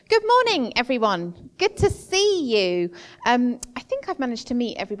Good morning, everyone. Good to see you. I think I've managed to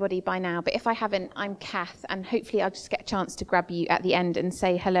meet everybody by now, but if I haven't, I'm Kath, and hopefully I'll just get a chance to grab you at the end and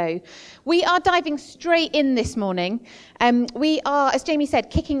say hello. We are diving straight in this morning. We are, as Jamie said,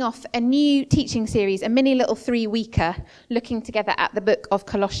 kicking off a new teaching series, a mini little 3-weeker, looking together at the book of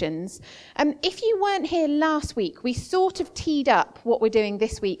Colossians. If you weren't here last week, we sort of teed up what we're doing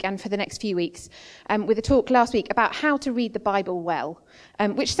this week and for the next few weeks with a talk last week about how to read the Bible well.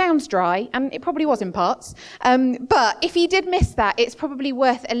 Which sounds dry, and it probably was in parts. But if you did miss that, it's probably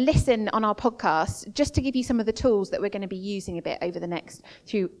worth a listen on our podcast, just to give you some of the tools that we're going to be using a bit over the next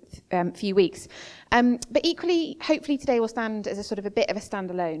few weeks. But equally, hopefully today will stand as a sort of a bit of a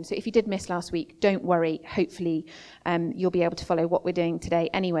standalone. So if you did miss last week, don't worry. Hopefully you'll be able to follow what we're doing today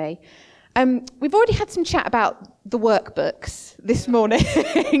anyway. We've already had some chat about the workbooks this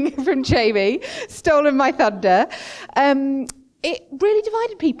morning from Jamie, stolen my thunder. It really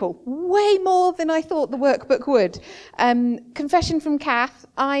divided people, way more than I thought the workbook would. Confession from Kath,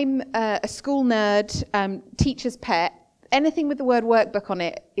 I'm a school nerd, teacher's pet. Anything with the word workbook on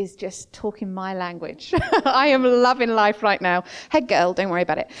it is just talking my language. I am loving life right now. Head girl, don't worry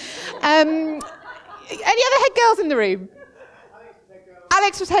about it. Any other head girls in the room?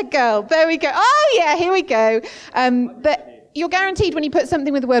 Alex was head girl. There we go. Oh yeah, here we go. But you're guaranteed when you put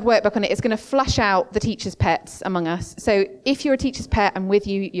something with the word workbook on it, it's going to flush out the teacher's pets among us. So if you're a teacher's pet, I'm with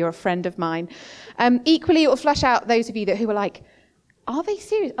you, you're a friend of mine. Equally, it will flush out those of you who are like, are they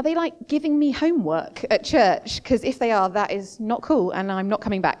serious? Are they like giving me homework at church? Because if they are, that is not cool and I'm not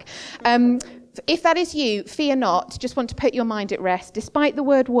coming back. If that is you, fear not. Just want to put your mind at rest. Despite the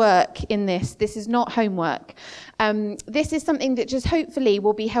word work in this is not homework. This is something that just hopefully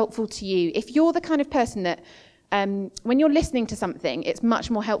will be helpful to you. If you're the kind of person that when you're listening to something, it's much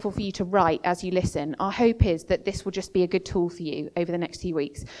more helpful for you to write as you listen. Our hope is that this will just be a good tool for you over the next few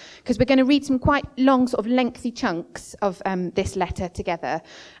weeks, because we're going to read some quite long, sort of lengthy chunks of this letter together.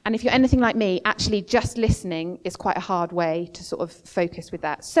 And if you're anything like me, actually just listening is quite a hard way to sort of focus with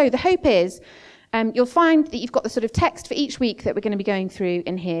that. So the hope is you'll find that you've got the sort of text for each week that we're going to be going through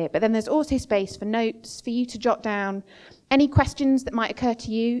in here, but then there's also space for notes, for you to jot down any questions that might occur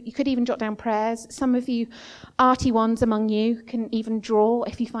to you. You could even jot down prayers. Some of you arty ones among you can even draw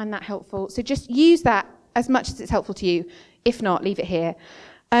if you find that helpful. So just use that as much as it's helpful to you. If not, leave it here.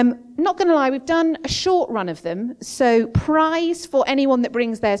 Not going to lie, we've done a short run of them. So prize for anyone that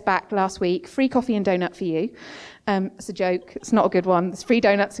brings theirs back last week, free coffee and donut for you. It's a joke. It's not a good one. There's free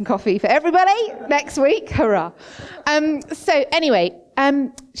donuts and coffee for everybody next week. Hurrah. So anyway,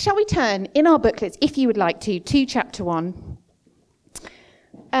 shall we turn in our booklets, if you would like to chapter 1.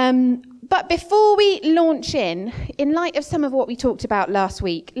 But before we launch in light of some of what we talked about last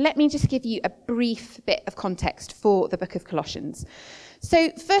week, let me just give you a brief bit of context for the book of Colossians.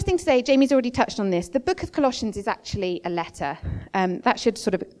 So first thing to say, Jamie's already touched on this, the book of Colossians is actually a letter. That should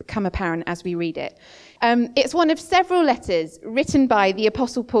sort of become apparent as we read it. It's one of several letters written by the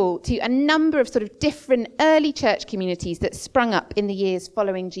Apostle Paul to a number of sort of different early church communities that sprung up in the years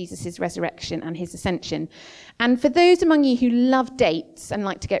following Jesus' resurrection and his ascension. And for those among you who love dates and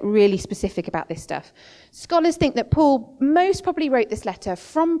like to get really specific about this stuff, scholars think that Paul most probably wrote this letter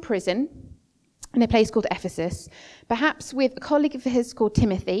from prison in a place called Ephesus, perhaps with a colleague of his called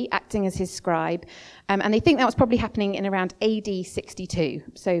Timothy acting as his scribe. And they think that was probably happening in around AD 62.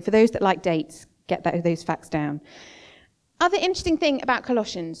 So for those that like dates, get those facts down. Other interesting thing about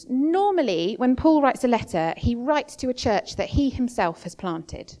Colossians, normally when Paul writes a letter, he writes to a church that he himself has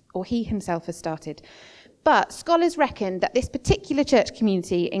planted or he himself has started. But scholars reckon that this particular church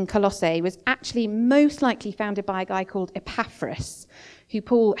community in Colossae was actually most likely founded by a guy called Epaphras, who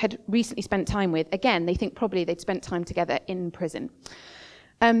Paul had recently spent time with. Again, they think probably they'd spent time together in prison.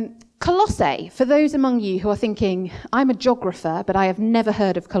 Colossae, for those among you who are thinking, I'm a geographer, but I have never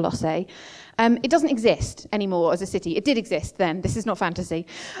heard of Colossae, it doesn't exist anymore as a city. It did exist then. This is not fantasy.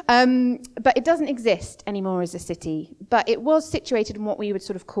 But it doesn't exist anymore as a city. But it was situated in what we would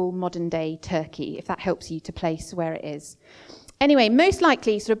sort of call modern-day Turkey, if that helps you to place where it is. Anyway, most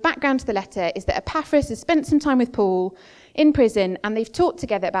likely, sort of background to the letter is that Epaphras has spent some time with Paul in prison, and they've talked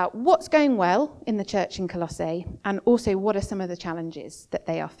together about what's going well in the church in Colossae, and also what are some of the challenges that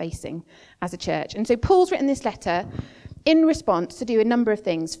they are facing as a church. And so Paul's written this letter in response to do a number of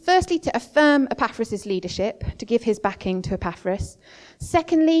things. Firstly, to affirm Epaphras' leadership, to give his backing to Epaphras.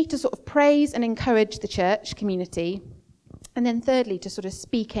 Secondly, to sort of praise and encourage the church community. And then thirdly, to sort of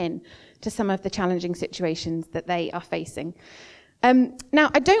speak in to some of the challenging situations that they are facing. Now,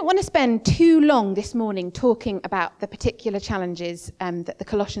 I don't want to spend too long this morning talking about the particular challenges that the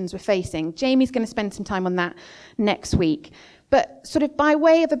Colossians were facing. Jamie's going to spend some time on that next week. But sort of by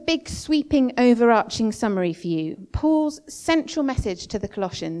way of a big sweeping overarching summary for you, Paul's central message to the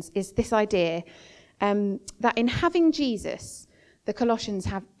Colossians is this idea that in having Jesus, the Colossians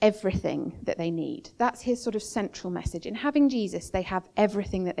have everything that they need. That's his sort of central message. In having Jesus, they have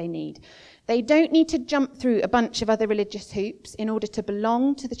everything that they need. They don't need to jump through a bunch of other religious hoops in order to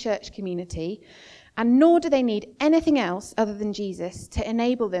belong to the church community, and nor do they need anything else other than Jesus to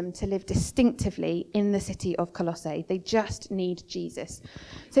enable them to live distinctively in the city of Colossae. They just need Jesus.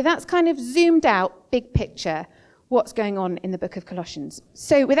 So that's kind of zoomed out, big picture, what's going on in the book of Colossians.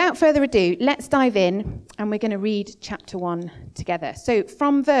 So without further ado, let's dive in, and we're going to read chapter 1 together. So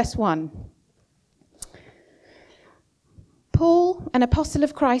from verse 1. Paul, an apostle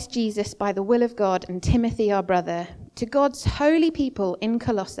of Christ Jesus by the will of God, and Timothy our brother, to God's holy people in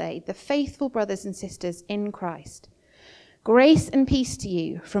Colossae, the faithful brothers and sisters in Christ. Grace and peace to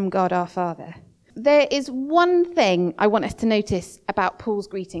you from God our Father. There is one thing I want us to notice about Paul's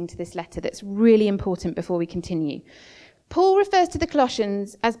greeting to this letter that's really important before we continue. Paul refers to the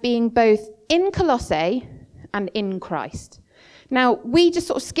Colossians as being both in Colossae and in Christ. Now, we just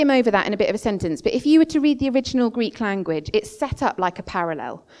sort of skim over that in a bit of a sentence, but if you were to read the original Greek language, it's set up like a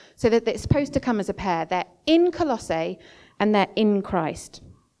parallel, so that it's supposed to come as a pair. They're in Colossae and they're in Christ.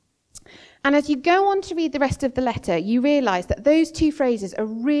 And as you go on to read the rest of the letter, you realise that those two phrases are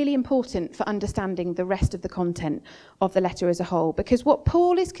really important for understanding the rest of the content of the letter as a whole, because what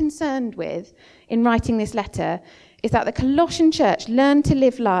Paul is concerned with in writing this letter is that the Colossian church learn to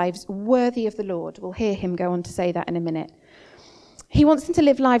live lives worthy of the Lord. We'll hear him go on to say that in a minute. He wants them to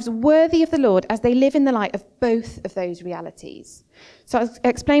live lives worthy of the Lord as they live in the light of both of those realities. So I'll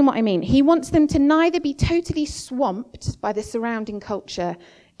explain what I mean. He wants them to neither be totally swamped by the surrounding culture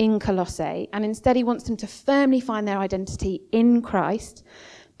in Colossae, and instead he wants them to firmly find their identity in Christ.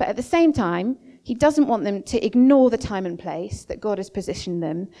 But at the same time, he doesn't want them to ignore the time and place that God has positioned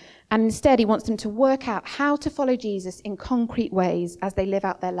them, and instead he wants them to work out how to follow Jesus in concrete ways as they live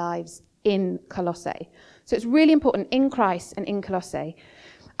out their lives in Colossae. So it's really important, in Christ and in Colossae.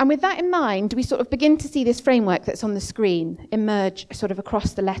 And with that in mind, we sort of begin to see this framework that's on the screen emerge sort of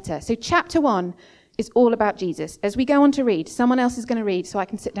across the letter. So chapter 1 is all about Jesus. As we go on to read, someone else is going to read so I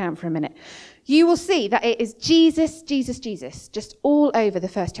can sit down for a minute. You will see that it is Jesus, Jesus, Jesus, just all over the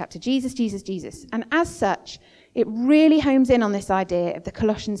first chapter. Jesus, Jesus, Jesus. And as such, it really homes in on this idea of the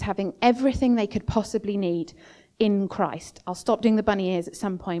Colossians having everything they could possibly need in Christ. I'll stop doing the bunny ears at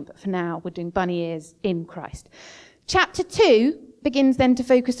some point, but for now, we're doing bunny ears in Christ. Chapter 2 begins then to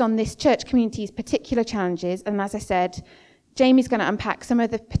focus on this church community's particular challenges, and as I said, Jamie's going to unpack some of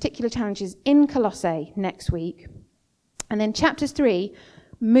the particular challenges in Colossae next week. And then chapters 3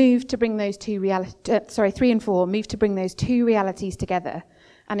 move to bring those 3 and 4 move to bring those two realities together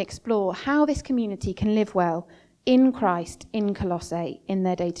and explore how this community can live well in Christ, in Colossae, in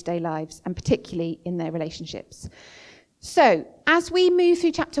their day-to-day lives, and particularly in their relationships. So, as we move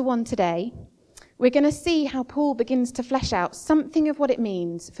through chapter 1 today, we're going to see how Paul begins to flesh out something of what it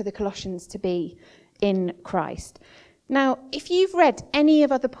means for the Colossians to be in Christ. Now, if you've read any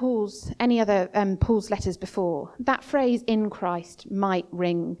other Paul's letters before, that phrase "in Christ" might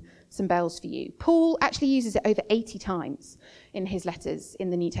ring some bells for you. Paul actually uses it over 80 times in his letters in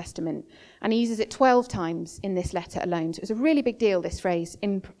the New Testament, and he uses it 12 times in this letter alone. So it was a really big deal, this phrase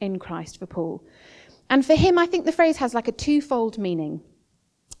in Christ, for Paul. And for him, I think the phrase has like a twofold meaning.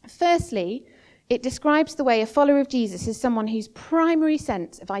 Firstly, it describes the way a follower of Jesus is someone whose primary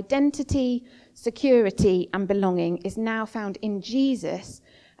sense of identity, security, and belonging is now found in Jesus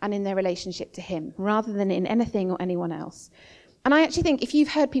and in their relationship to him, rather than in anything or anyone else. And I actually think if you've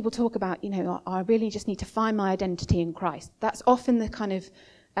heard people talk about, I really just need to find my identity in Christ, that's often the kind of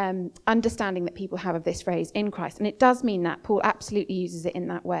understanding that people have of this phrase, in Christ. And it does mean that. Paul absolutely uses it in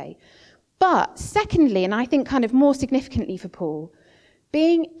that way. But secondly, and I think kind of more significantly for Paul,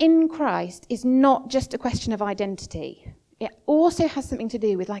 being in Christ is not just a question of identity. It also has something to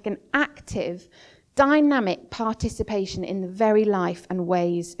do with like an active, dynamic participation in the very life and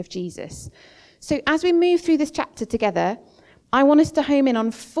ways of Jesus. So as we move through this chapter together, I want us to home in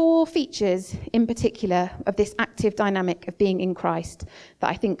on 4 features in particular of this active dynamic of being in Christ that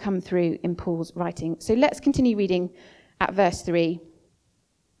I think come through in Paul's writing. So let's continue reading at verse 3.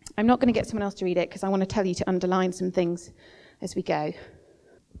 I'm not going to get someone else to read it because I want to tell you to underline some things as we go.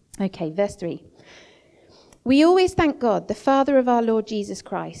 Okay, verse 3. We always thank God, the Father of our Lord Jesus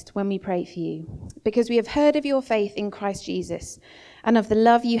Christ, when we pray for you, because we have heard of your faith in Christ Jesus and of the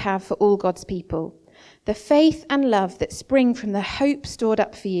love you have for all God's people, the faith and love that spring from the hope stored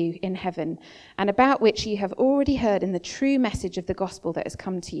up for you in heaven, and about which you have already heard in the true message of the gospel that has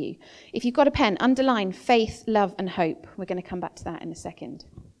come to you. If you've got a pen, underline faith, love, and hope. We're going to come back to that in a second.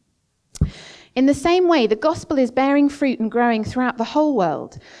 In the same way, the gospel is bearing fruit and growing throughout the whole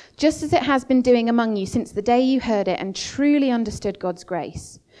world, just as it has been doing among you since the day you heard it and truly understood God's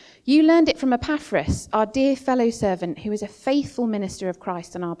grace. You learned it from Epaphras, our dear fellow servant, who is a faithful minister of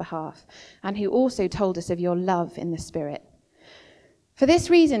Christ on our behalf, and who also told us of your love in the Spirit. For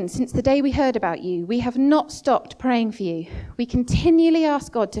this reason, since the day we heard about you, we have not stopped praying for you. We continually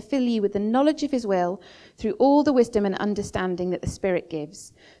ask God to fill you with the knowledge of his will through all the wisdom and understanding that the Spirit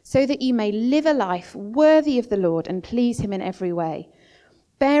gives, so that you may live a life worthy of the Lord and please him in every way,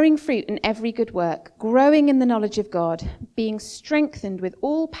 bearing fruit in every good work, growing in the knowledge of God, being strengthened with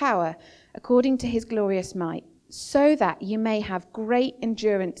all power according to his glorious might, so that you may have great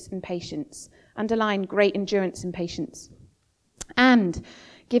endurance and patience. Underline great endurance and patience. And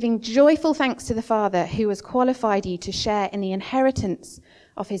giving joyful thanks to the Father who has qualified you to share in the inheritance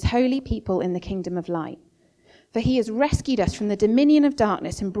of his holy people in the kingdom of light. For he has rescued us from the dominion of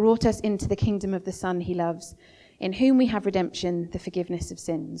darkness and brought us into the kingdom of the Son he loves, in whom we have redemption, the forgiveness of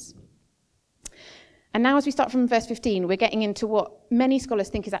sins. And now as we start from verse 15, we're getting into what many scholars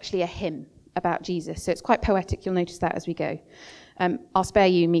think is actually a hymn about Jesus. So it's quite poetic. You'll notice that as we go. I'll spare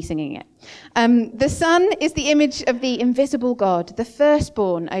you me singing it. The Son is the image of the invisible God, the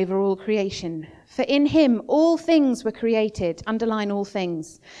firstborn over all creation. For in him all things were created. Underline all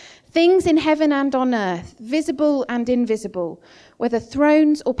things. Things in heaven and on earth, visible and invisible, whether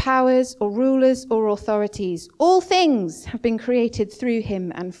thrones or powers or rulers or authorities. All things have been created through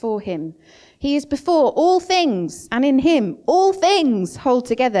him and for him. He is before all things, and in him all things hold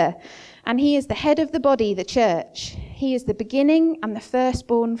together. And he is the head of the body, the church. He is the beginning and the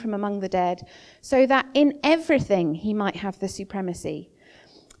firstborn from among the dead, so that in everything he might have the supremacy.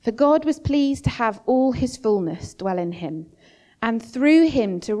 For God was pleased to have all his fullness dwell in him, and through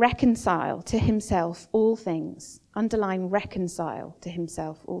him to reconcile to himself all things. Underline reconcile to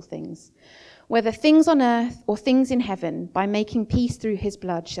himself all things, whether things on earth or things in heaven, by making peace through his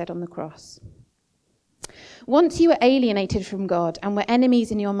blood shed on the cross. Once you were alienated from God and were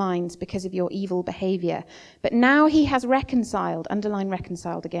enemies in your minds because of your evil behavior, but now he has reconciled, underline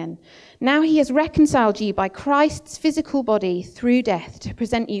reconciled again. Now he has reconciled you by Christ's physical body through death to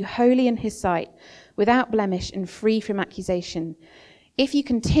present you holy in his sight, without blemish and free from accusation. If you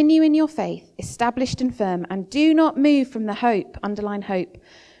continue in your faith, established and firm, and do not move from the hope, underline hope,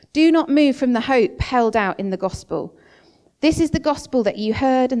 do not move from the hope held out in the gospel. This is the gospel that you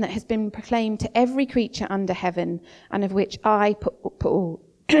heard and that has been proclaimed to every creature under heaven, and of which I, Paul,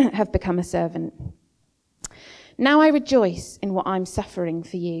 have become a servant. Now I rejoice in what I'm suffering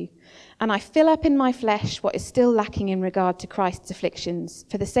for you, and I fill up in my flesh what is still lacking in regard to Christ's afflictions,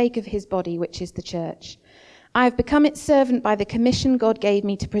 for the sake of his body, which is the church. I have become its servant by the commission God gave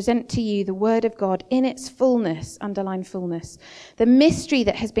me to present to you the word of God in its fullness, underline fullness, the mystery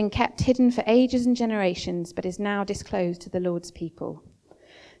that has been kept hidden for ages and generations, but is now disclosed to the Lord's people.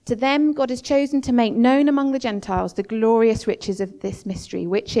 To them God has chosen to make known among the Gentiles the glorious riches of this mystery,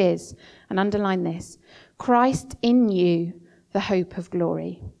 which is, and underline this, Christ in you, the hope of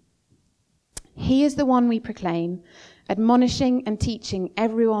glory. He is the one we proclaim, admonishing and teaching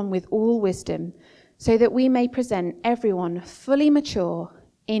everyone with all wisdom, so that we may present everyone fully mature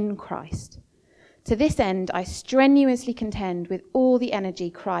in Christ. To this end, I strenuously contend with all the energy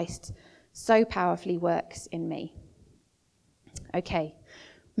Christ so powerfully works in me. Okay,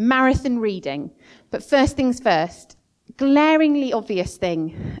 marathon reading. But first things first, glaringly obvious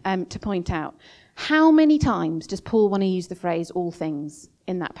thing to point out. How many times does Paul want to use the phrase all things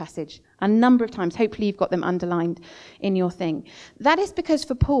in that passage? A number of times. Hopefully you've got them underlined in your thing. That is because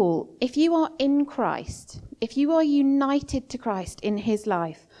for Paul, if you are in Christ, if you are united to Christ in his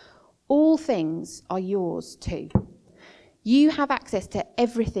life, all things are yours too. You have access to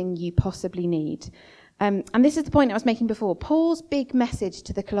everything you possibly need. And this is the point I was making before. Paul's big message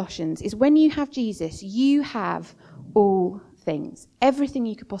to the Colossians is when you have Jesus, you have all things. Everything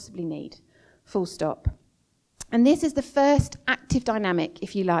you could possibly need. Full stop. And this is the first active dynamic,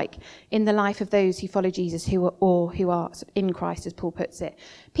 if you like, in the life of those who follow Jesus, who are in Christ, as Paul puts it.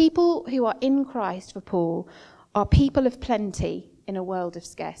 People who are in Christ, for Paul, are people of plenty in a world of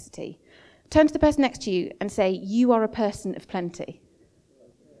scarcity. Turn to the person next to you and say, you are a person of plenty.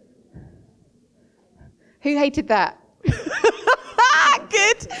 Who hated that?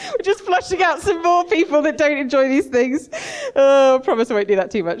 Good. We're just flushing out some more people that don't enjoy these things. I promise I won't do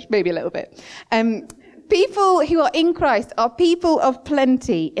that too much, maybe a little bit. People who are in Christ are people of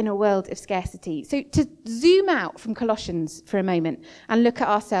plenty in a world of scarcity. So to zoom out from Colossians for a moment and look at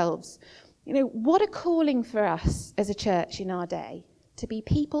ourselves, what a calling for us as a church in our day to be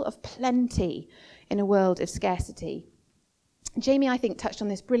people of plenty in a world of scarcity. Jamie, I think, touched on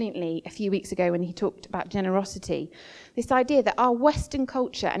this brilliantly a few weeks ago when he talked about generosity. This idea that our Western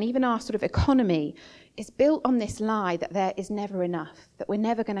culture and even our sort of economy is built on this lie that there is never enough, that we're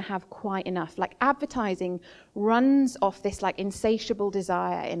never going to have quite enough. Like advertising runs off this like insatiable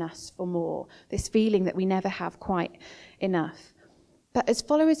desire in us for more, this feeling that we never have quite enough. But as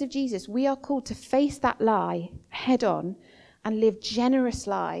followers of Jesus, we are called to face that lie head on and live generous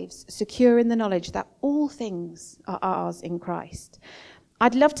lives, secure in the knowledge that all things are ours in Christ.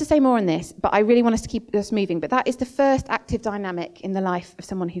 I'd love to say more on this, but I really want us to keep us moving. But that is the first active dynamic in the life of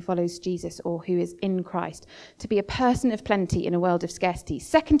someone who follows Jesus or who is in Christ, to be a person of plenty in a world of scarcity.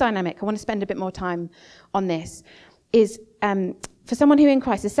 Second dynamic, I want to spend a bit more time on this, is for someone who in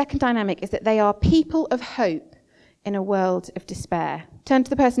Christ, the second dynamic is that they are people of hope in a world of despair. Turn to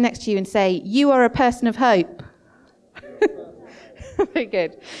the person next to you and say, you are a person of hope. Very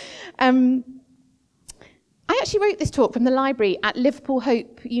good. I actually wrote this talk from the library at Liverpool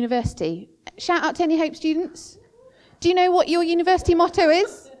Hope University. Shout out to any Hope students. Do you know what your university motto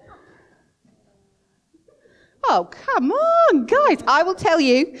is? Oh, come on, guys. I will tell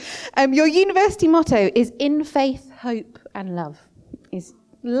you. Your university motto is in faith, hope, and love. It's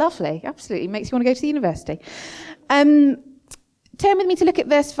lovely. Absolutely. Makes you want to go to the university. Turn with me to look at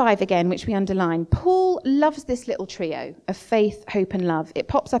verse 5 again, which we underline. Paul loves this little trio of faith, hope, and love. It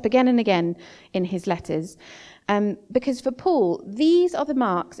pops up again and again in his letters. Because for Paul, these are the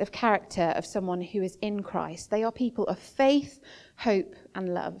marks of character of someone who is in Christ. They are people of faith, hope,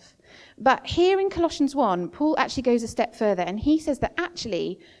 and love. But here in Colossians 1, Paul actually goes a step further, and he says that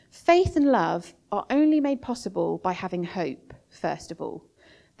actually faith and love are only made possible by having hope, first of all.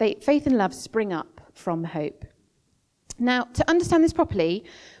 Faith and love spring up from hope. Now, to understand this properly,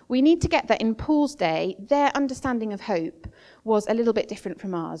 we need to get that in Paul's day, their understanding of hope was a little bit different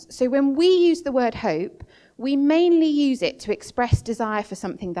from ours. So when we use the word hope, we mainly use it to express desire for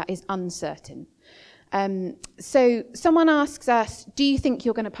something that is uncertain. So someone asks us, do you think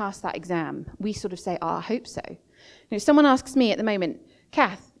you're going to pass that exam? We sort of say, I hope so. Someone asks me at the moment,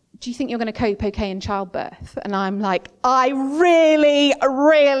 Kath, do you think you're going to cope okay in childbirth? And I'm like, I really,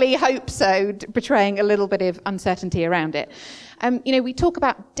 really hope so, betraying a little bit of uncertainty around it. We talk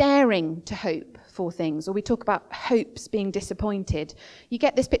about daring to hope for things, or we talk about hopes being disappointed. You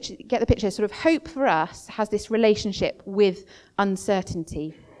get this picture, get the picture. Sort of hope for us has this relationship with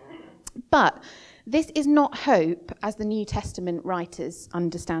uncertainty. But this is not hope as the New Testament writers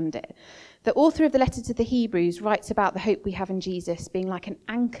understand it. The author of the letter to the Hebrews writes about the hope we have in Jesus being like an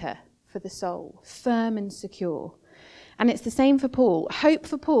anchor for the soul, firm and secure. And it's the same for Paul. Hope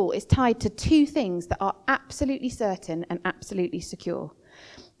for Paul is tied to two things that are absolutely certain and absolutely secure.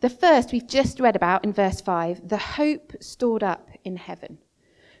 The first we've just read about in verse 5, the hope stored up in heaven.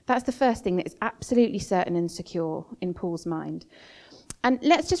 That's the first thing that is absolutely certain and secure in Paul's mind. And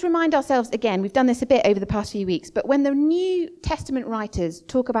let's just remind ourselves again, we've done this a bit over the past few weeks, but when the New Testament writers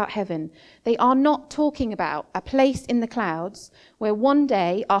talk about heaven, they are not talking about a place in the clouds where one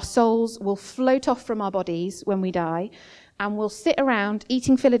day our souls will float off from our bodies when we die, and we'll sit around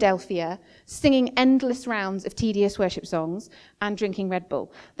eating Philadelphia, singing endless rounds of tedious worship songs, and drinking Red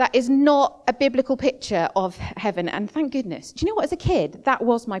Bull. That is not a biblical picture of heaven, and thank goodness. Do you know what, as a kid, that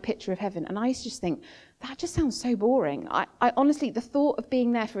was my picture of heaven, and I used to just think, that just sounds so boring. I honestly, the thought of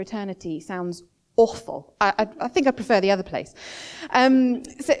being there for eternity sounds awful. I think I prefer the other place.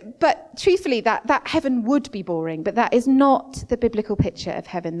 But truthfully, that heaven would be boring, but that is not the biblical picture of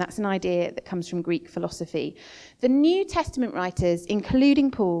heaven. That's an idea that comes from Greek philosophy. The New Testament writers,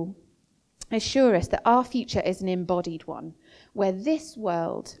 including Paul, assure us that our future is an embodied one, where this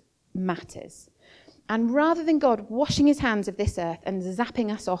world matters. And rather than God washing his hands of this earth and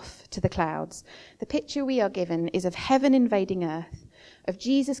zapping us off to the clouds, the picture we are given is of heaven invading earth, of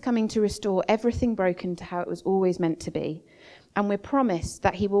Jesus coming to restore everything broken to how it was always meant to be. And we're promised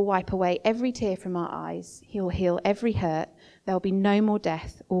that he will wipe away every tear from our eyes. He'll heal every hurt. There'll be no more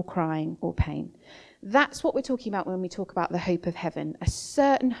death or crying or pain. That's what we're talking about when we talk about the hope of heaven, a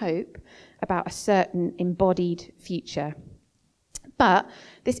certain hope about a certain embodied future. But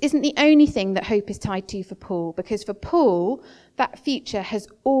this isn't the only thing that hope is tied to for Paul, because for Paul, that future has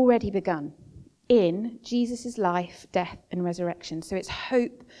already begun in Jesus' life, death, and resurrection. So it's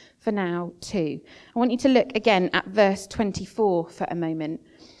hope for now too. I want you to look again at verse 24 for a moment.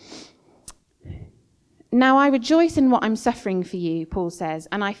 Now I rejoice in what I'm suffering for you, Paul says,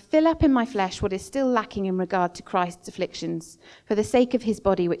 and I fill up in my flesh what is still lacking in regard to Christ's afflictions, for the sake of his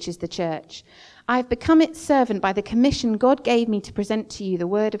body, which is the church. I have become its servant by the commission God gave me to present to you the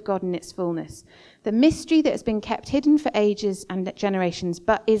word of God in its fullness, the mystery that has been kept hidden for ages and generations,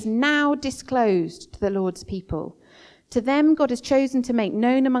 but is now disclosed to the Lord's people. To them God has chosen to make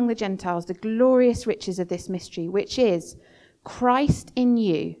known among the Gentiles the glorious riches of this mystery, which is Christ in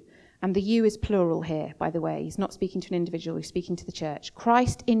you. And the you is plural here, by the way. He's not speaking to an individual, he's speaking to the church.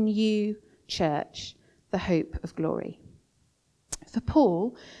 Christ in you, church, the hope of glory. For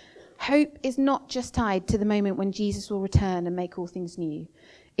Paul, hope is not just tied to the moment when Jesus will return and make all things new.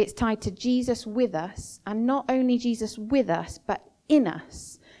 It's tied to Jesus with us, and not only Jesus with us, but in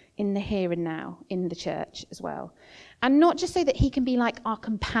us, in the here and now, in the church as well. And not just so that he can be like our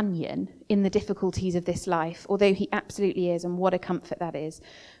companion in the difficulties of this life, although he absolutely is, and what a comfort that is,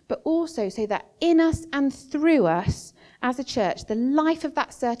 but also so that in us and through us as a church, the life of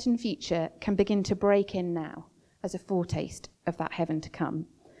that certain future can begin to break in now as a foretaste of that heaven to come.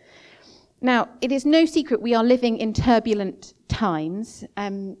 Now, it is no secret we are living in turbulent times,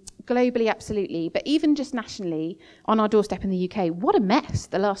 globally, absolutely, but even just nationally, on our doorstep in the UK, what a mess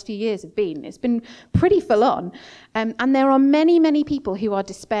the last few years have been. It's been pretty full on. And there are many, many people who are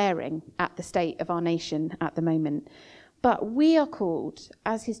despairing at the state of our nation at the moment. But we are called,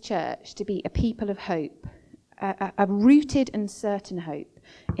 as his church, to be a people of hope, a rooted and certain hope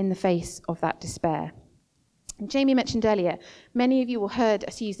in the face of that despair. Jamie mentioned earlier, many of you will heard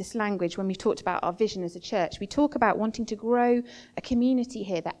us use this language when we've talked about our vision as a church. We talk about wanting to grow a community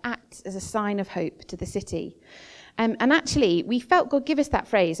here that acts as a sign of hope to the city. And actually, we felt God give us that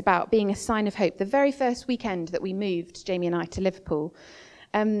phrase about being a sign of hope the very first weekend that we moved, Jamie and I, to Liverpool.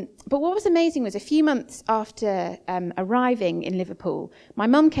 But what was amazing was a few months after arriving in Liverpool, my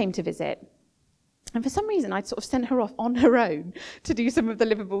mum came to visit. And for some reason, I'd sort of sent her off on her own to do some of the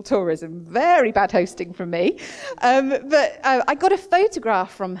Liverpool tourism. Very bad hosting from me. But I got a photograph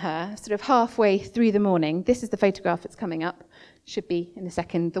from her sort of halfway through the morning. This is the photograph that's coming up. Should be in a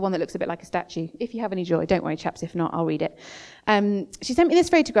second. The one that looks a bit like a statue. If you have any joy, don't worry, chaps. If not, I'll read it. She sent me this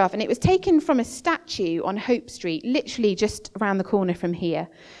photograph, and it was taken from a statue on Hope Street, literally just around the corner from here.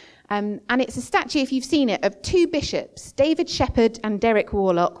 And it's a statue, if you've seen it, of two bishops, David Shepherd and Derek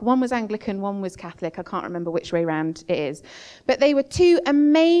Warlock. One was Anglican, one was Catholic. I can't remember which way round it is. But they were two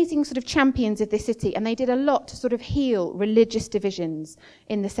amazing sort of champions of this city, and they did a lot to sort of heal religious divisions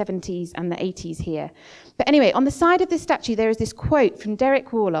in the 70s and the 80s here. But anyway, on the side of this statue, there is this quote from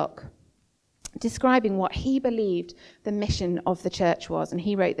Derek Warlock describing what he believed the mission of the church was. And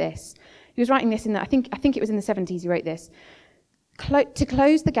he wrote this. He was writing this I think it was in the 70s he wrote this. To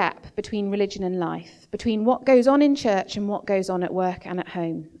close the gap between religion and life, between what goes on in church and what goes on at work and at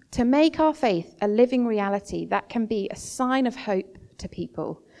home, to make our faith a living reality that can be a sign of hope to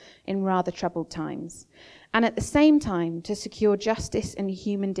people in rather troubled times, and at the same time to secure justice and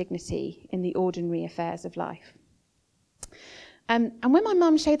human dignity in the ordinary affairs of life. And when my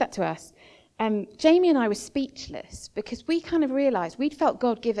mum showed that to us, Jamie and I were speechless because we kind of realised we'd felt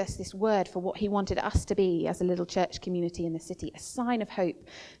God give us this word for what he wanted us to be as a little church community in the city, a sign of hope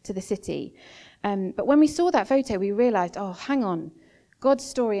to the city. But when we saw that photo, we realised, oh, hang on, God's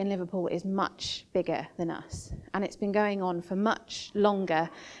story in Liverpool is much bigger than us. And it's been going on for much longer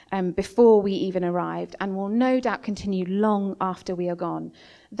before we even arrived, and will no doubt continue long after we are gone.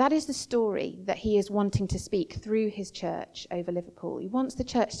 That is the story that he is wanting to speak through his church over Liverpool. He wants the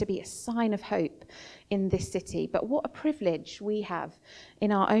church to be a sign of hope in this city. But what a privilege we have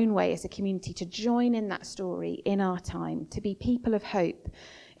in our own way as a community to join in that story in our time, to be people of hope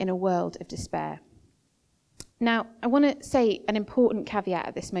in a world of despair. Now, I want to say an important caveat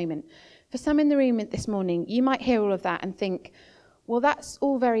at this moment. For some in the room this morning, you might hear all of that and think, well, that's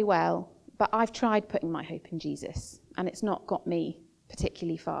all very well, but I've tried putting my hope in Jesus, and it's not got me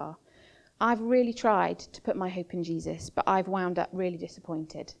particularly far. I've really tried to put my hope in Jesus, but I've wound up really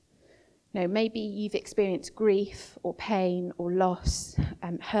disappointed. You know, maybe you've experienced grief or pain or loss,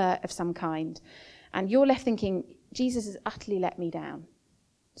 hurt of some kind, and you're left thinking, Jesus has utterly let me down.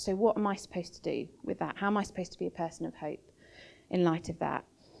 So what am I supposed to do with that? How am I supposed to be a person of hope in light of that?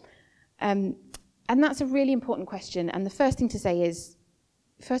 And that's a really important question. And the first thing to say is,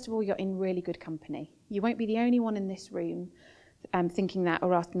 first of all, you're in really good company. You won't be the only one in this room thinking that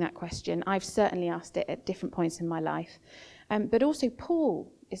or asking that question. I've certainly asked it at different points in my life. But also,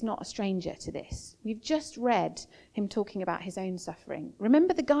 Paul is not a stranger to this. We've just read him talking about his own suffering.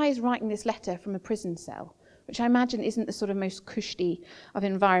 Remember, the guy is writing this letter from a prison cell, which I imagine isn't the sort of most cushy of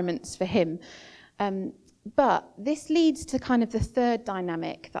environments for him. But this leads to kind of the third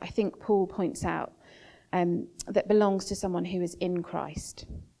dynamic that I think Paul points out. that belongs to someone who is in Christ.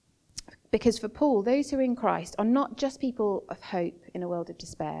 Because for Paul, those who are in Christ are not just people of hope in a world of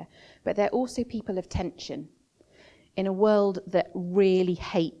despair, but they're also people of tension in a world that really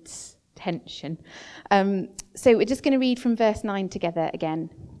hates tension. So we're just going to read from verse 9 together again.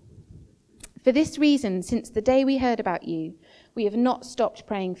 For this reason, since the day we heard about you, we have not stopped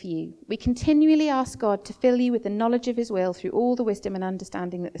praying for you. We continually ask God to fill you with the knowledge of his will through all the wisdom and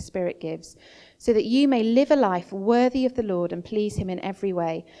understanding that the Spirit gives, so that you may live a life worthy of the Lord and please him in every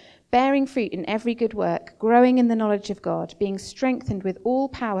way, bearing fruit in every good work, growing in the knowledge of God, being strengthened with all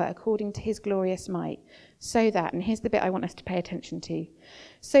power according to his glorious might, so that, and here's the bit I want us to pay attention to,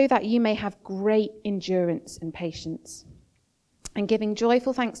 so that you may have great endurance and patience, and giving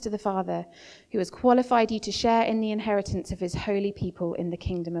joyful thanks to the Father, who has qualified you to share in the inheritance of his holy people in the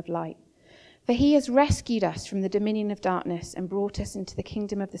kingdom of light. For he has rescued us from the dominion of darkness and brought us into the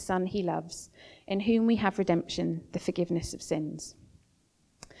kingdom of the Son he loves, in whom we have redemption, the forgiveness of sins.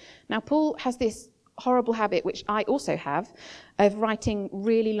 Now, Paul has this horrible habit, which I also have, of writing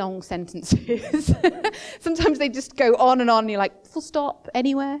really long sentences. Sometimes they just go on, and you're like, full stop,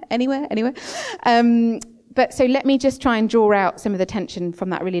 anywhere. But so let me just try and draw out some of the tension from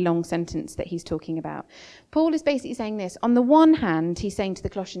that really long sentence that he's talking about. Paul is basically saying this. On the one hand, he's saying to the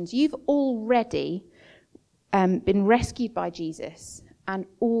Colossians, you've already been rescued by Jesus, and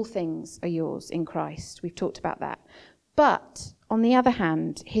all things are yours in Christ. We've talked about that. But on the other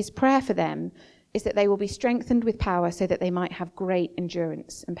hand, his prayer for them is that they will be strengthened with power so that they might have great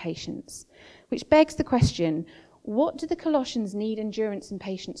endurance and patience. Which begs the question, what do the Colossians need endurance and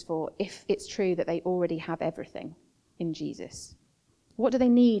patience for if it's true that they already have everything in Jesus? What do they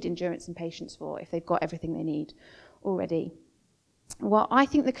need endurance and patience for if they've got everything they need already? Well, I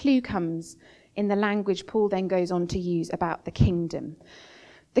think the clue comes in the language Paul then goes on to use about the kingdom.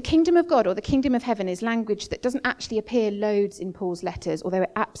 The kingdom of God, or the kingdom of heaven, is language that doesn't actually appear loads in Paul's letters, although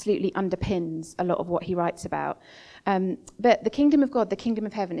it absolutely underpins a lot of what he writes about. But the kingdom of God, the kingdom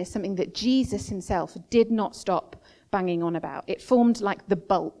of heaven, is something that Jesus himself did not stop banging on about. It formed like the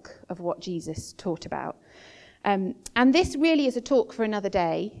bulk of what Jesus taught about. And this really is a talk for another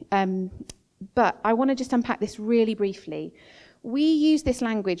day, but I want to just unpack this really briefly. We use this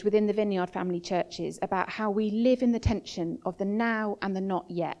language within the Vineyard family churches about how we live in the tension of the now and the not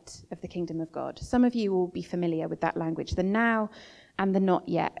yet of the kingdom of God. Some of you will be familiar with that language, the now and the not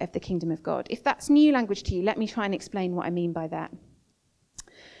yet of the kingdom of God. If that's new language to you, let me try and explain what I mean by that.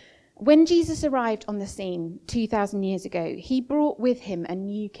 When Jesus arrived on the scene 2,000 years ago, he brought with him a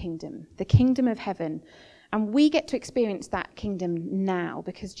new kingdom, the kingdom of heaven, and we get to experience that kingdom now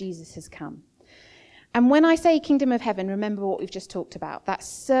because Jesus has come. And when I say kingdom of heaven, remember what we've just talked about, that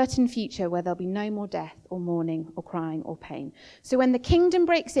certain future where there'll be no more death or mourning or crying or pain. So when the kingdom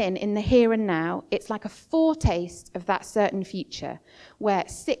breaks in the here and now, it's like a foretaste of that certain future where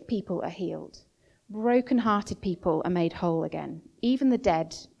sick people are healed, broken-hearted people are made whole again, even the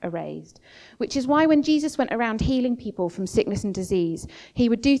dead are raised, which is why when Jesus went around healing people from sickness and disease, he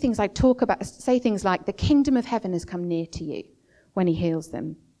would do things like say things like, the kingdom of heaven has come near to you when he heals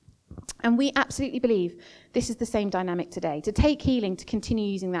them. And we absolutely believe this is the same dynamic today. To take healing, to continue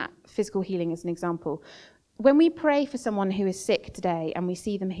using that physical healing as an example, when we pray for someone who is sick today and we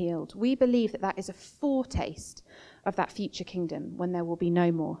see them healed, we believe that that is a foretaste of that future kingdom when there will be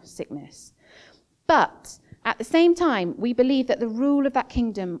no more sickness. But at the same time, we believe that the rule of that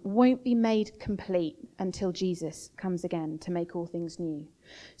kingdom won't be made complete until Jesus comes again to make all things new.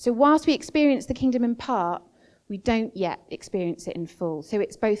 So whilst we experience the kingdom in part, we don't yet experience it in full. So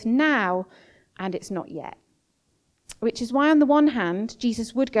it's both now and it's not yet. Which is why on the one hand,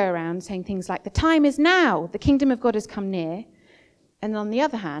 Jesus would go around saying things like, the time is now, the kingdom of God has come near. And on the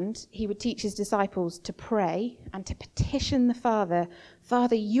other hand, he would teach his disciples to pray and to petition the Father,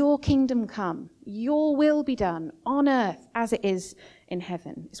 Father, your kingdom come, your will be done on earth as it is in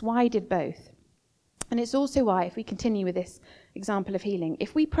heaven. It's why he did both. And it's also why, if we continue with this example of healing,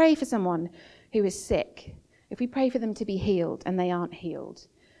 if we pray for someone who is sick, if we pray for them to be healed and they aren't healed,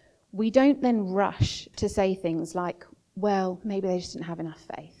 we don't then rush to say things like, well, maybe they just didn't have enough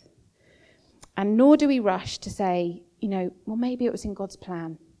faith. And nor do we rush to say, well, maybe it was in God's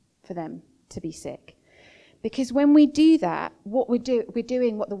plan for them to be sick. Because when we do that, we're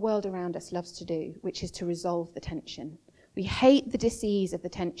doing what the world around us loves to do, which is to resolve the tension. We hate the disease of the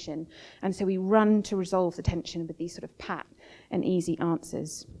tension, and so we run to resolve the tension with these sort of pat and easy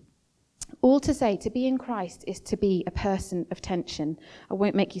answers. All to say, to be in Christ is to be a person of tension. I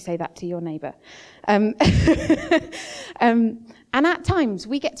won't make you say that to your neighbour. And at times,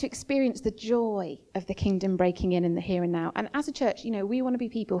 we get to experience the joy of the kingdom breaking in the here and now. And as a church, we want to be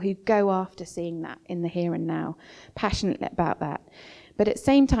people who go after seeing that in the here and now, passionate about that. But at the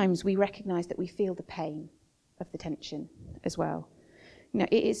same times, we recognise that we feel the pain of the tension as well.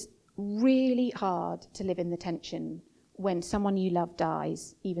 It is really hard to live in the tension when someone you love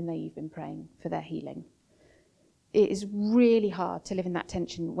dies, even though you've been praying for their healing. It is really hard to live in that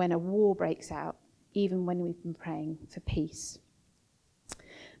tension when a war breaks out, even when we've been praying for peace.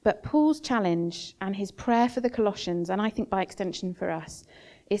 But Paul's challenge and his prayer for the Colossians, and I think by extension for us,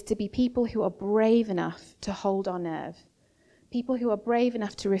 is to be people who are brave enough to hold our nerve, people who are brave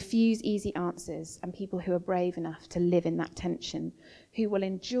enough to refuse easy answers, and people who are brave enough to live in that tension, who will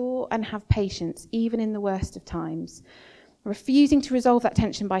endure and have patience even in the worst of times, refusing to resolve that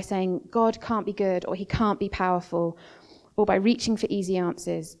tension by saying God can't be good or he can't be powerful, or by reaching for easy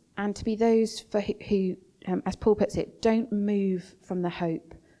answers, and to be those who, as Paul puts it, don't move from the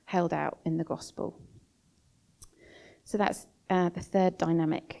hope held out in the gospel. So that's the third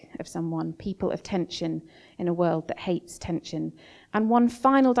dynamic of someone, people of tension in a world that hates tension. And one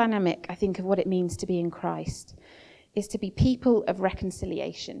final dynamic, I think, of what it means to be in Christ is to be people of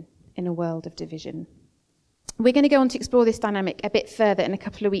reconciliation in a world of division. We're going to go on to explore this dynamic a bit further in a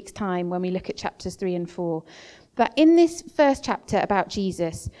couple of weeks' time when we look at chapters 3 and 4. But in this first chapter about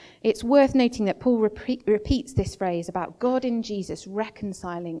Jesus, it's worth noting that Paul repeats this phrase about God in Jesus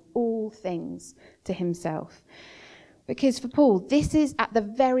reconciling all things to himself. Because for Paul, this is at the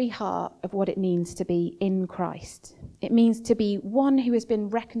very heart of what it means to be in Christ. It means to be one who has been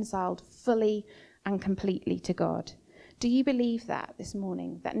reconciled fully and completely to God. Do you believe that this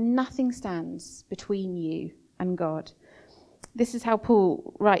morning, that nothing stands between you and God? This is how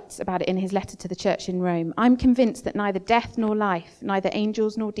Paul writes about it in his letter to the church in Rome. I'm convinced that neither death nor life, neither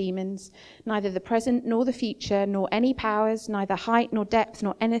angels nor demons, neither the present nor the future, nor any powers, neither height nor depth,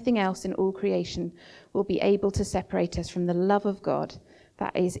 nor anything else in all creation will be able to separate us from the love of God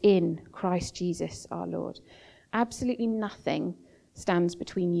that is in Christ Jesus our Lord. Absolutely nothing stands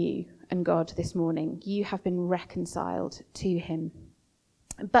between you and God this morning. You have been reconciled to him.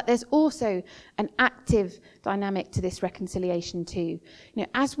 But there's also an active dynamic to this reconciliation too.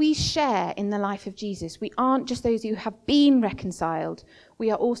 As we share in the life of Jesus, we aren't just those who have been reconciled.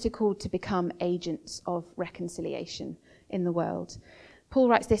 We are also called to become agents of reconciliation in the world. Paul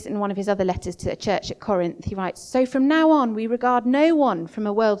writes this in one of his other letters to a church at Corinth. He writes, "So from now on, we regard no one from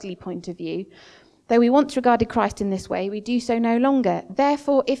a worldly point of view. Though we once regarded Christ in this way, we do so no longer.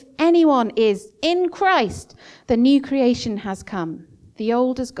 Therefore, if anyone is in Christ, the new creation has come. The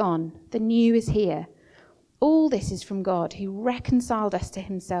old is gone, the new is here. All this is from God, who reconciled us to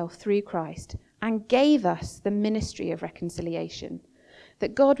himself through Christ and gave us the ministry of reconciliation.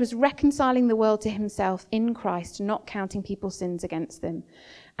 That God was reconciling the world to himself in Christ, not counting people's sins against them.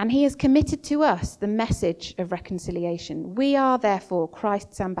 And he has committed to us the message of reconciliation. We are therefore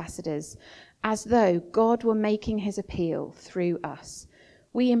Christ's ambassadors, as though God were making his appeal through us.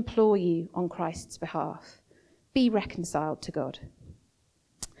 We implore you on Christ's behalf, be reconciled to God."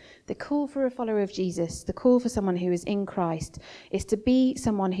 The call for a follower of Jesus, the call for someone who is in Christ, is to be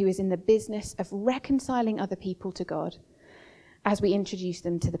someone who is in the business of reconciling other people to God as we introduce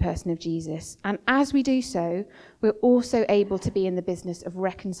them to the person of Jesus. And as we do so, we're also able to be in the business of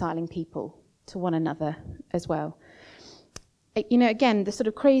reconciling people to one another as well. Again, the sort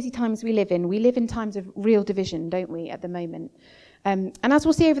of crazy times we live in times of real division, don't we, at the moment? And as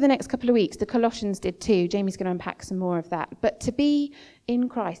we'll see over the next couple of weeks, the Colossians did too. Jamie's going to unpack some more of that. But to be in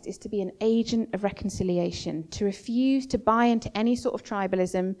Christ is to be an agent of reconciliation, to refuse to buy into any sort of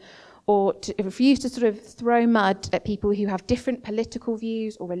tribalism, or to refuse to sort of throw mud at people who have different political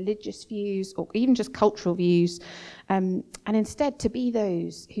views or religious views or even just cultural views, and instead to be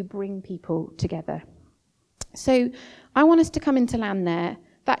those who bring people together. So I want us to come into land there.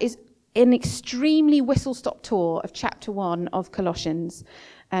 That is an extremely whistle-stop tour of chapter 1 of Colossians,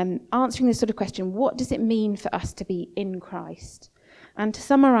 answering this sort of question, what does it mean for us to be in Christ? And to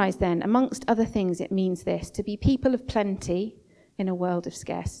summarise then, amongst other things, it means this: to be people of plenty in a world of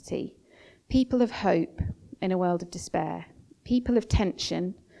scarcity, people of hope in a world of despair, people of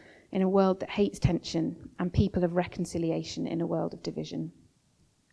tension in a world that hates tension, and people of reconciliation in a world of division.